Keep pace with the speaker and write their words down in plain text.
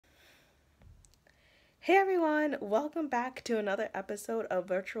Hey everyone, welcome back to another episode of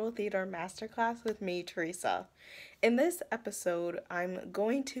Virtual Theater Masterclass with me, Teresa. In this episode, I'm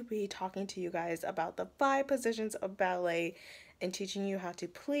going to be talking to you guys about the 5 positions of ballet and teaching you how to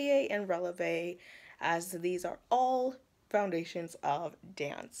plie and relevé, as these are all foundations of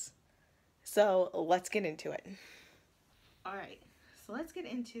dance. So let's get into it. Alright, so let's get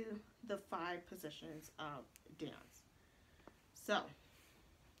into the 5 positions of dance. So,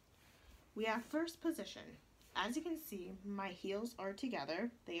 we have first position. As you can see, my heels are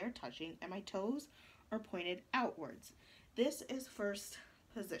together, they are touching, and my toes are pointed outwards. This is first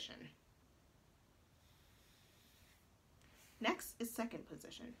position. Next is second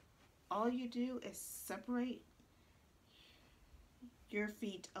position. All you do is separate your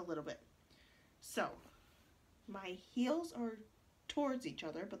feet a little bit. So, my heels are towards each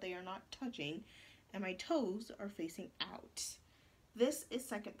other, but they are not touching, and my toes are facing out. This is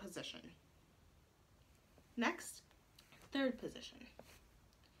second position. Next, third position.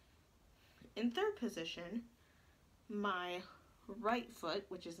 In third position, my right foot,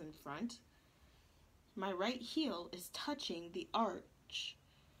 which is in front, my right heel is touching the arch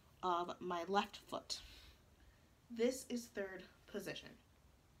of my left foot. This is third position.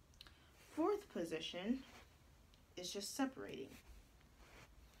 Fourth position is just separating.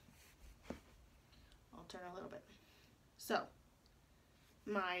 I'll turn a little bit. So,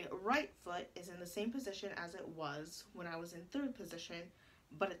 my right foot is in the same position as it was when I was in third position,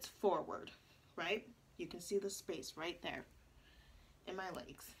 but it's forward, right? You can see the space right there in my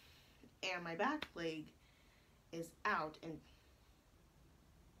legs. And my back leg is out, and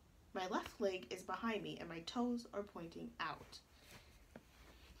my left leg is behind me, and my toes are pointing out.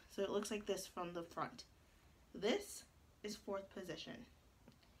 So it looks like this from the front. This is fourth position.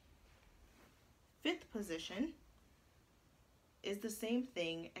 Fifth position is the same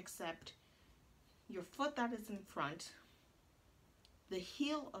thing, except your foot that is in front, the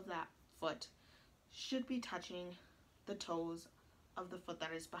heel of that foot should be touching the toes of the foot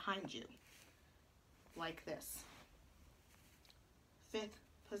that is behind you, like this. Fifth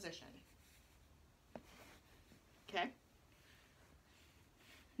position. Okay?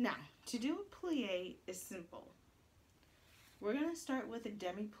 Now, to do a plie is simple. We're going to start with a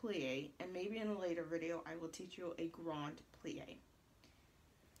demi-plie, and maybe in a later video I will teach you a grand plie.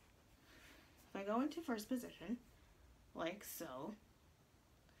 If I go into first position, like so,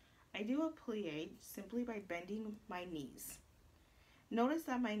 I do a plie simply by bending my knees. Notice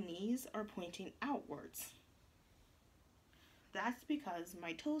that my knees are pointing outwards. That's because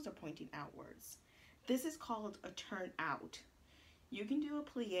my toes are pointing outwards. This is called a turn out. You can do a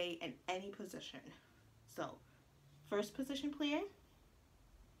plie in any position. So, first position plie,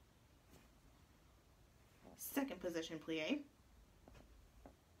 second position plie,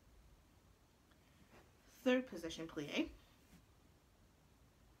 third position plie,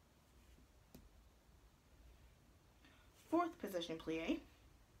 fourth position plie,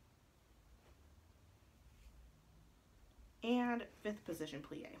 and fifth position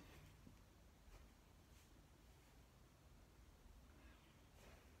plie.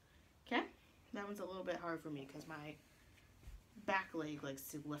 Okay, that one's a little bit hard for me because my back leg likes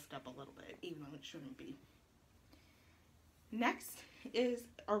to lift up a little bit, even though it shouldn't be. Next is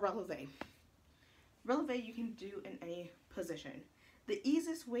a relevé. Relevé you can do in any position. The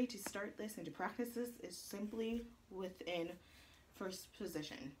easiest way to start this and to practice this is simply within first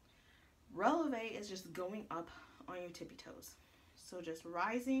position. Relevé is just going up on your tippy toes. So just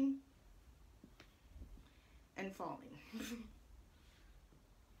rising and falling.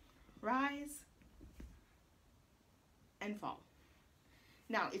 Rise and fall.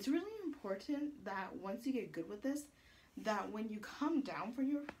 Now, it's really important that once you get good with this, that when you come down for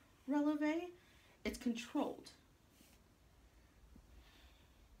your relevé, it's controlled.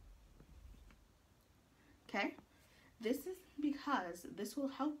 Okay? This is because this will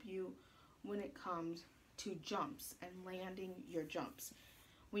help you when it comes to jumps and landing your jumps.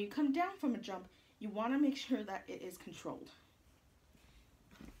 When you come down from a jump, you want to make sure that it is controlled.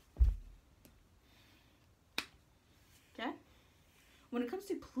 Okay? When it comes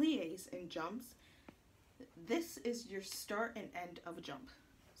to pliés and jumps, this is your start and end of a jump.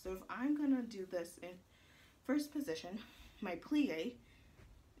 So if I'm going to do this in first position, my plié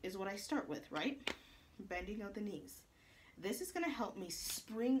is what I start with, right? Bending of the knees. This is going to help me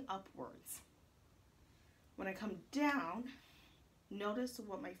spring upwards. When I come down, notice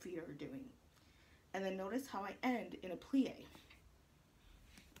what my feet are doing. And then notice how I end in a plié.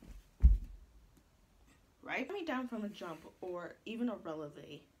 Right? Coming down from a jump or even a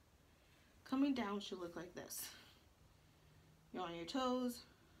relevé, coming down should look like this. You're on your toes,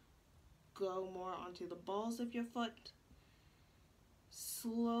 go more onto the balls of your foot,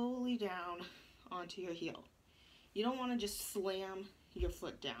 slowly down onto your heel. You don't want to just slam your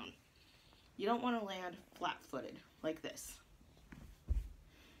foot down. You don't want to land flat-footed like this.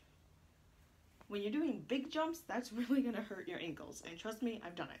 When you're doing big jumps, that's really going to hurt your ankles. And trust me,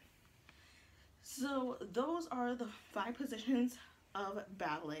 I've done it. So those are the 5 positions of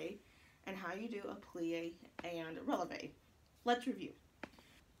ballet and how you do a plié and relevé. Let's review.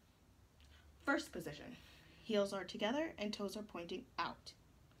 First position, heels are together and toes are pointing out.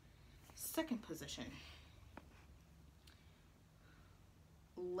 Second position,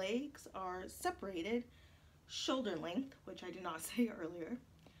 legs are separated, shoulder length, which I did not say earlier,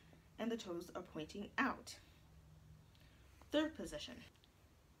 and the toes are pointing out. Third position,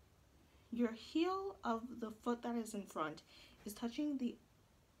 your heel of the foot that is in front is touching the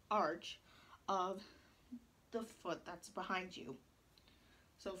arch of the foot that's behind you.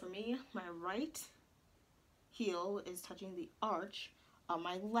 So for me, my right heel is touching the arch of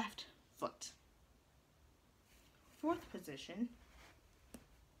my left foot. Fourth position,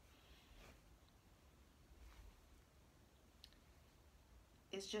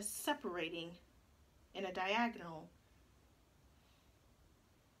 is just separating in a diagonal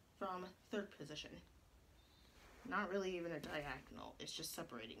from third position. Not really even a diagonal, it's just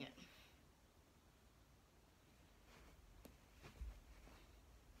separating it.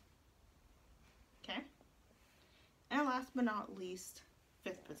 Okay? And last but not least,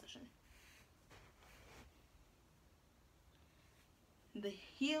 fifth position. The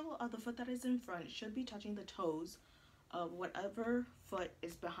heel of the foot that is in front should be touching the toes of whatever foot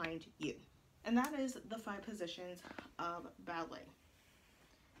is behind you. And that is the 5 positions of ballet.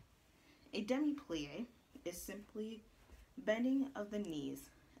 A demi-plié is simply bending of the knees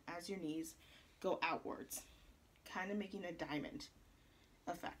as your knees go outwards, kind of making a diamond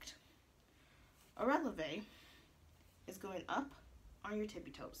effect. A relevé is going up on your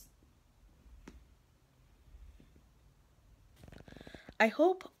tippy toes. I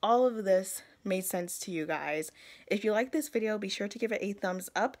hope all of this made sense to you guys. If you like this video, be sure to give it a thumbs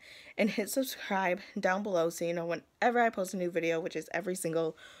up and hit subscribe down below so you know whenever I post a new video, which is every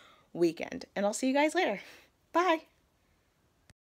single weekend. And I'll see you guys later. Bye!